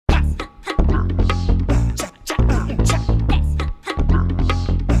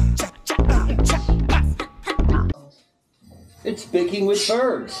Speaking with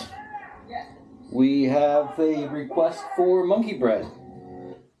birds, we have a request for monkey bread.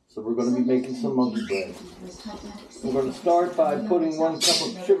 So we're going to be making some monkey bread. We're going to start by putting 1 cup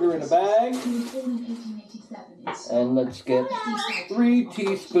of sugar in a bag. And let's get 3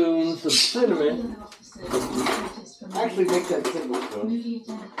 teaspoons of cinnamon. Actually, make that tablespoon.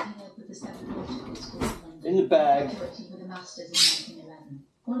 In the bag.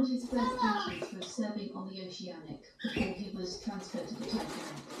 One of his first duties was serving on the Oceanic before he was transferred to the Titanic.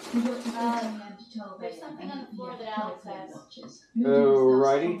 He worked from 8 a.m. to 12 a.m. and 8 p.m. to 12 p.m. watches.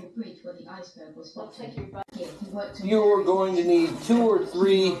 Alrighty. On the bridge where the iceberg was spotted. You are going to need 2 or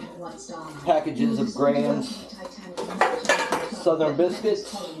 3 packages of Grams Southern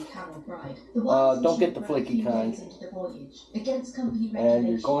biscuits. Don't get the flaky kind. And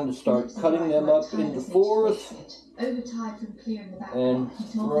you're going to start cutting them up into 4s and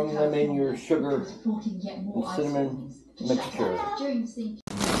throwing them in your sugar and cinnamon mixture.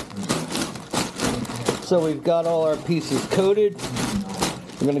 So we've got all our pieces coated.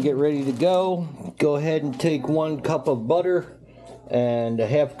 We're going to get ready to go. Go ahead and take 1 cup of butter and a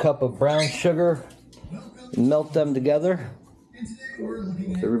 ½ cup of brown sugar and melt them together. So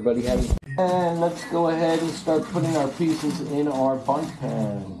everybody has. And let's go ahead and start putting our pieces in our bundt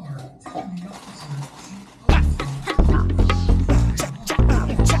pan.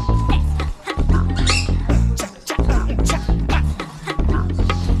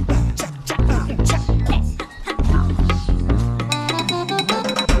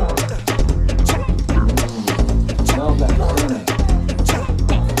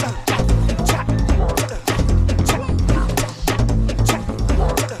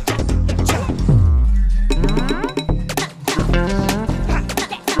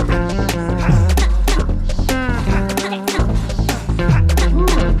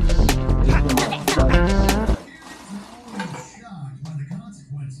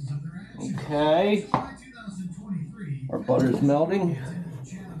 Okay, our butter's melting.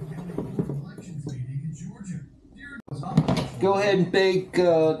 Go ahead and bake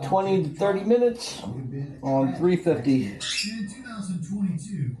 20 to 30 minutes on 350.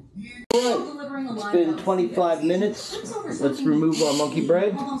 It's been 25 minutes. Let's remove our monkey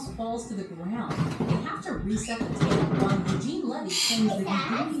bread. Almost falls to the ground. They have to reset the tape. Eugene Levy claims that he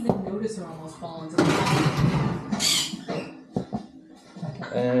didn't even notice her almost fall into the ground.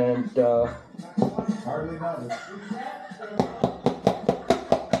 And hardly noticed.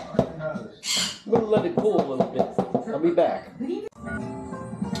 I'm going to let it cool a little bit. I'll be back.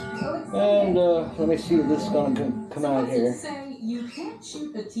 And let me see if this is going to come out here. Say you can't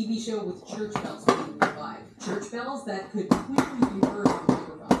shoot a TV show with church bells being nearby. Church bells that could clearly be heard on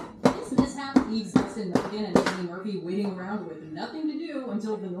microphone. This mishap leaves Dustin Milligan and Eddie Murphy waiting around with nothing to do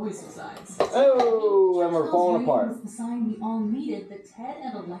until the noise subsides. Oh, and we're falling apart. Was the sign we all needed that Ted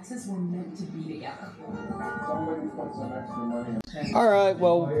and Alexis were meant to be together. All right,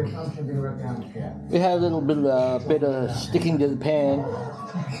 well, we had a little bit of sticking to the pan,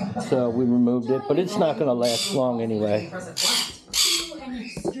 so we removed it, but it's not going to last long anyway.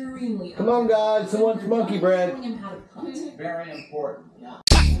 Come on, guys, who wants monkey bread? Very important.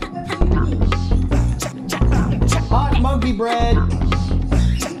 Hot monkey bread.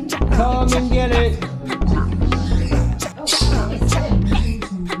 Come and get it.